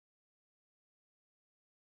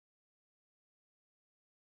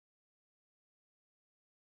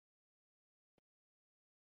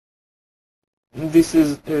This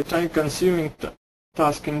is a time-consuming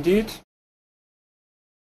task indeed.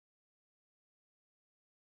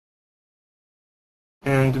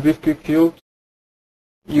 And with QuickField,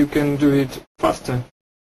 you can do it faster.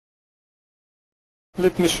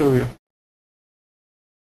 Let me show you.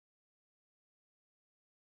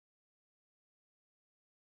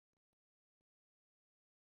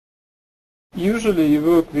 Usually you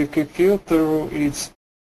work with QuickField through its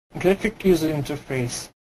graphic user interface,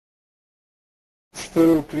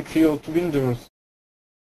 through QuickField Windows.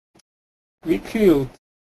 QuickField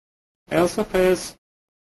also has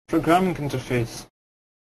programming interface.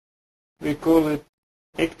 We call it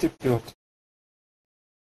ActiveField.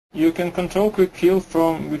 You can control QuickField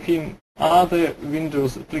from within other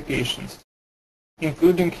Windows applications,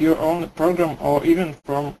 including your own program or even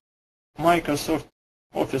from Microsoft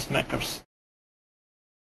Office Makers.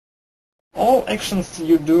 All actions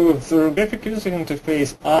you do through graphic user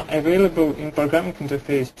interface are available in programming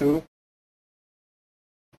interface too,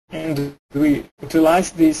 and we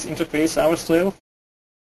utilize this interface ourselves.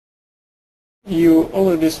 You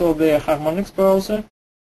already saw the Harmonix browser.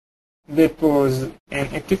 That was an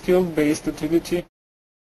ActiveField-based utility.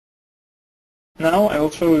 Now I will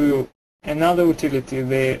show you another utility,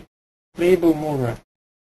 the LabelMover.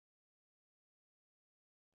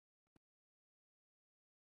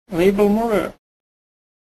 LabelMover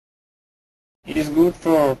is good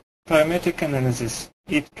for parametric analysis.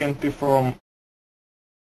 It can perform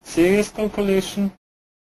series calculation,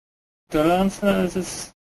 tolerance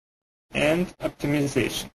analysis, and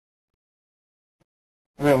optimization.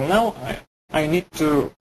 Well, now I need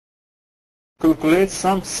to calculate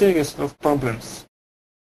some series of problems.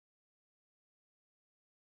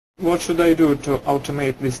 What should I do to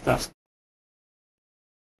automate this task?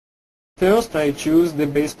 First, I choose the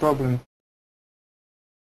base problem.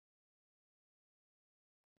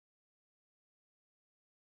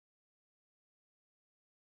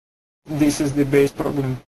 This is the base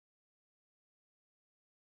problem.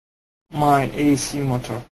 My AC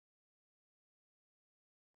motor.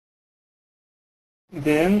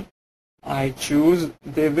 Then I choose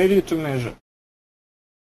the value to measure.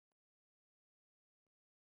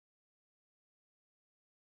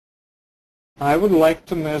 I would like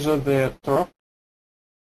to measure the torque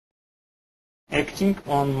acting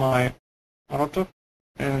on my rotor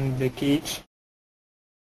and the cage.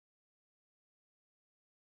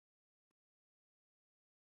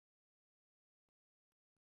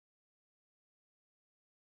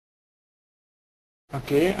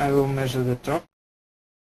 Okay, I will measure the torque.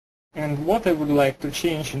 And what I would like to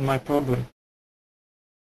change in my problem?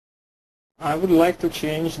 I would like to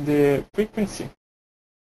change the frequency.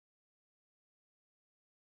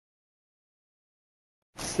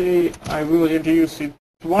 Say I will reduce it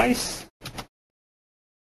twice.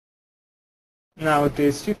 Now it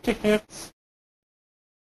is 50 Hz.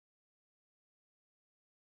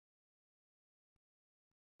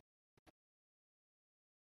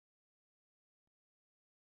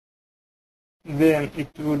 Then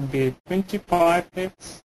it would be 25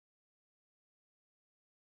 Hz.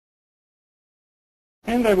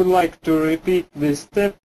 And I would like to repeat this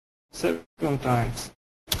step 7 times.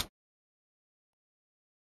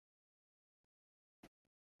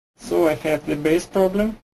 So I have the base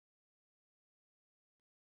problem,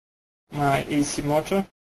 my AC motor.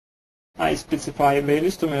 I specify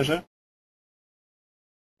values to measure,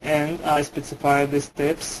 and I specify the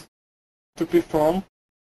steps to perform.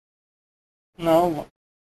 Now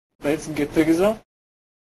let's get the result.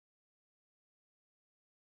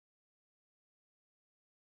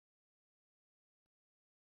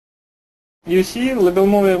 You see,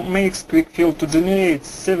 LabelMover makes QuickField to generate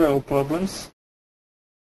several problems.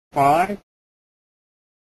 5,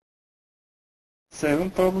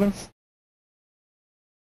 7 problems.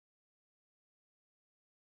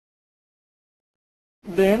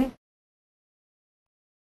 Then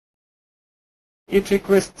it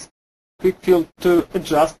requests QuickField to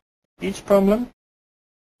adjust each problem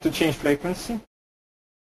to change frequency.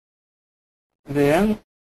 Then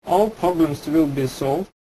all problems will be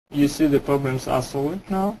solved. You see the problems are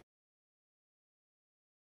solved now.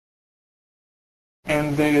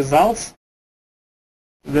 And the results,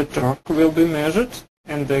 the torque will be measured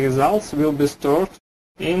and the results will be stored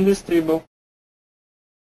in this table.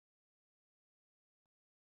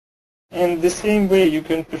 And the same way you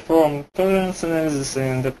can perform tolerance analysis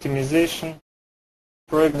and optimization.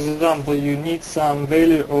 For example, you need some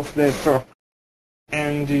value of the torque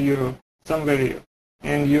and you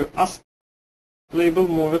ask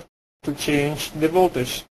LabelMover to change the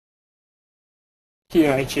voltage.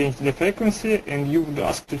 Here I change the frequency and you would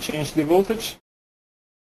ask to change the voltage.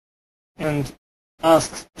 And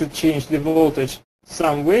asks to change the voltage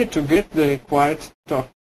some way to get the required torque.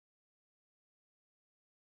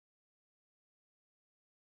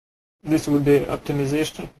 This will be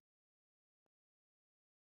optimization.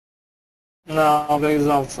 Now the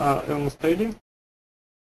results are almost ready.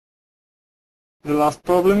 The last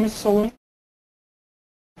problem is solved.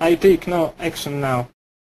 I take no action now.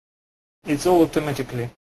 It's all automatically.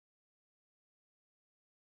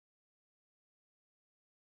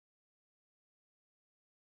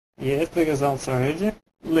 Yes, the results are ready.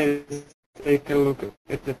 Let's take a look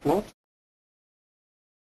at the plot.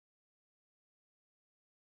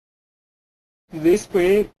 This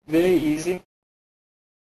way, very easy.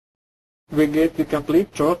 We get the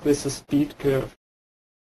complete torque with a speed curve.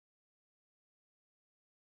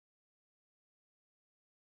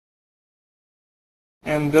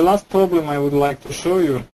 And the last problem I would like to show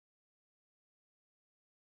you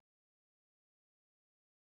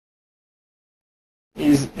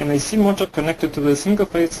is an AC motor connected to the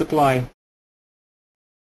single-phase supply.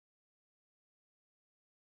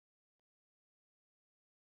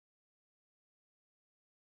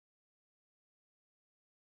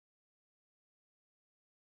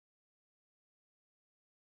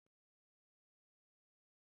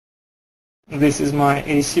 This is my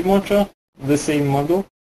AC motor, the same model.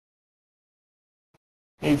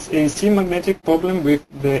 It's AC magnetic problem with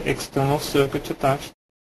the external circuit attached.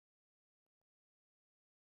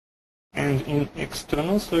 And in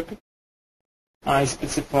external circuit, I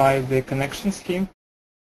specify the connection scheme.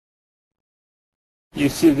 You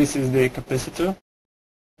see this is the capacitor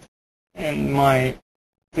and my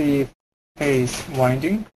three-phase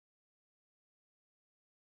winding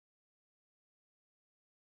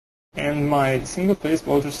and my single-phase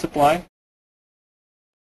voltage supply.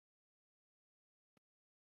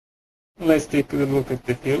 Let's take a look at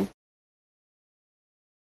the field.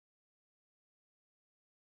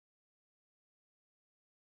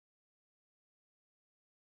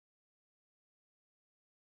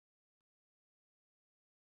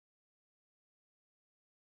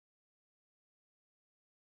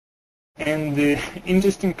 And the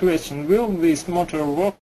interesting question, will this motor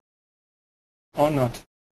work or not?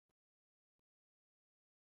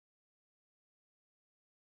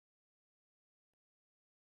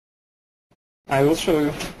 I will show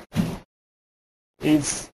you.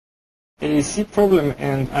 It's an AC problem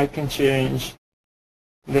and I can change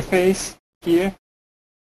the phase here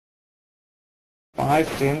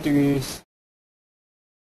 5-10 degrees,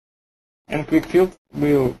 and QuickField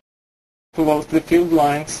will plot the field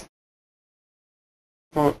lines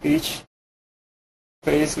for each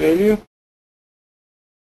phase value,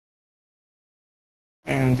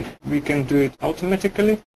 and we can do it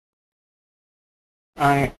automatically.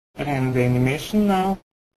 I ran the animation now.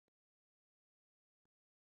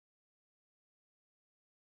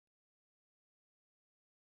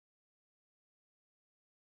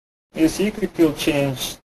 You see, QuickField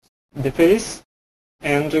change the phase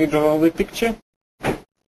and redraw the picture.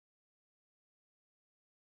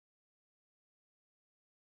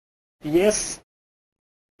 Yes,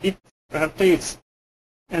 it rotates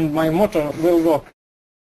and my motor will work.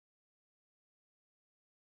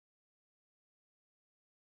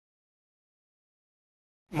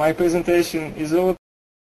 My presentation is over.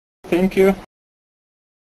 Thank you.